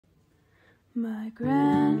My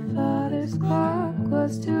grandfather's clock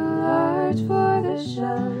was too large for the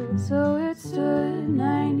shelf, so it stood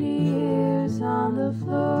 90 years on the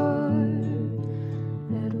floor.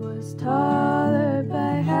 It was taller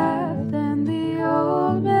by half than the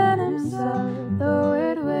old man himself, though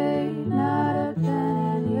it weighed not a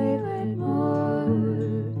penny, it weighed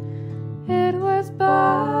more. It was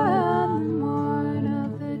bought on the morn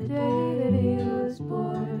of the day that he was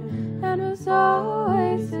born, and was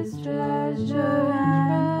always his treasure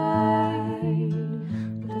and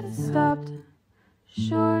pride. But it stopped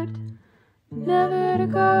short, never to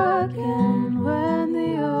go again, when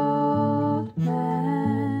the old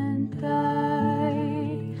man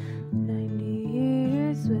died. 90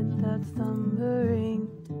 years without slumbering,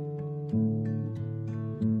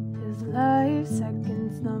 his life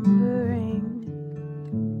seconds numbering.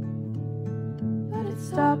 But it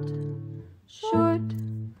stopped short,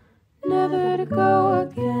 never to go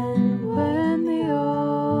again, when the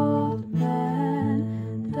old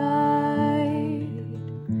man died.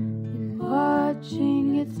 In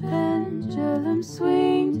watching its pendulum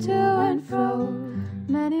swing to and fro,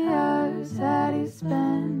 many hours had he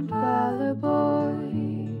spent while a boy.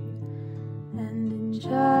 And in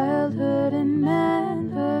childhood and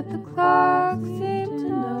manhood the clock seemed to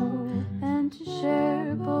know, and to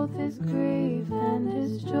share both his grief and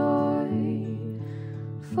his joy.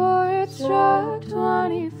 For it struck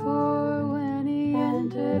 24 when he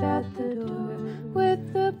entered at the door,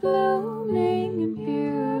 with the blooming and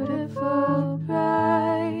beautiful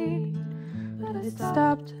bride. But it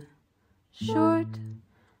stopped short,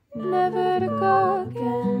 never to go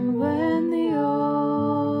again, when the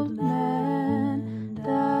old man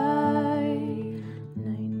died.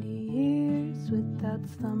 90 years without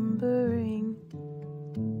slumbering,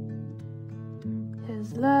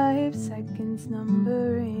 his life seconds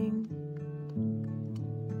numbering.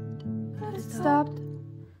 But it stopped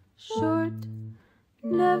short,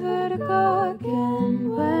 never to go again,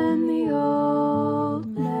 when the old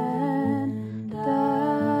man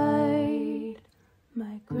died.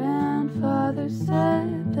 My grandfather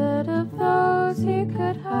said that of those he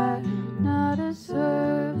could hire, not a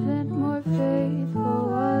servant more faithful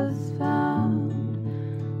was found.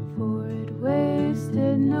 For it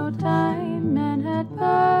wasted no time and had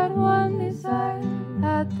but one desire,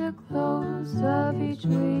 at the close of each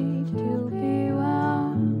week to be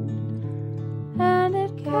wound. And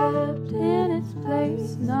it kept in its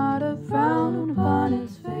place not a frown upon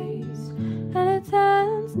its face, and its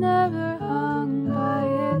hands never hung by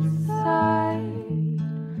its side.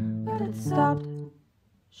 But it stopped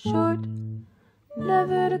short,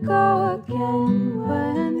 never to go again,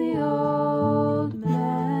 when the old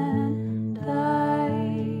man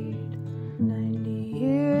died. 90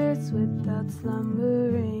 years without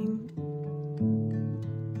slumbering,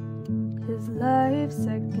 his life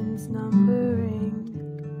seconds numbering.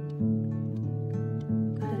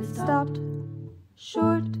 But it stopped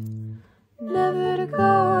short, never to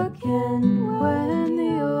go again, when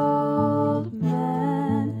the old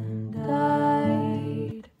man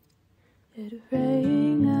died. It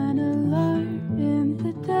rang an alarm in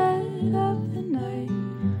the dead of the night,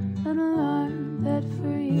 an alarm that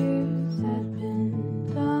for years had been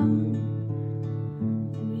dumb.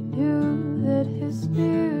 And we knew that his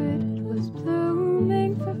spirit was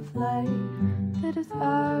blooming for flight, that his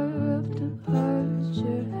hour of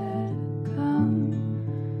departure had come.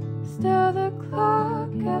 Still the clock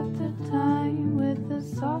kept the time with a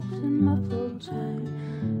soft and muffled chime,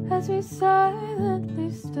 as we silently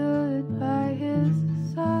stood by his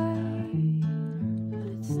side. But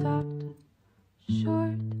it stopped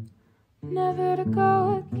short, never to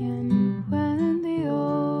go again, when the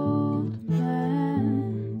old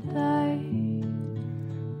man died.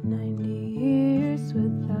 90 years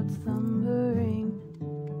without slumbering,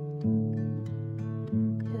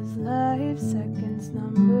 his life seconds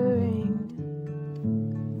numbering.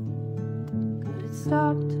 But it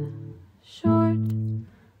stopped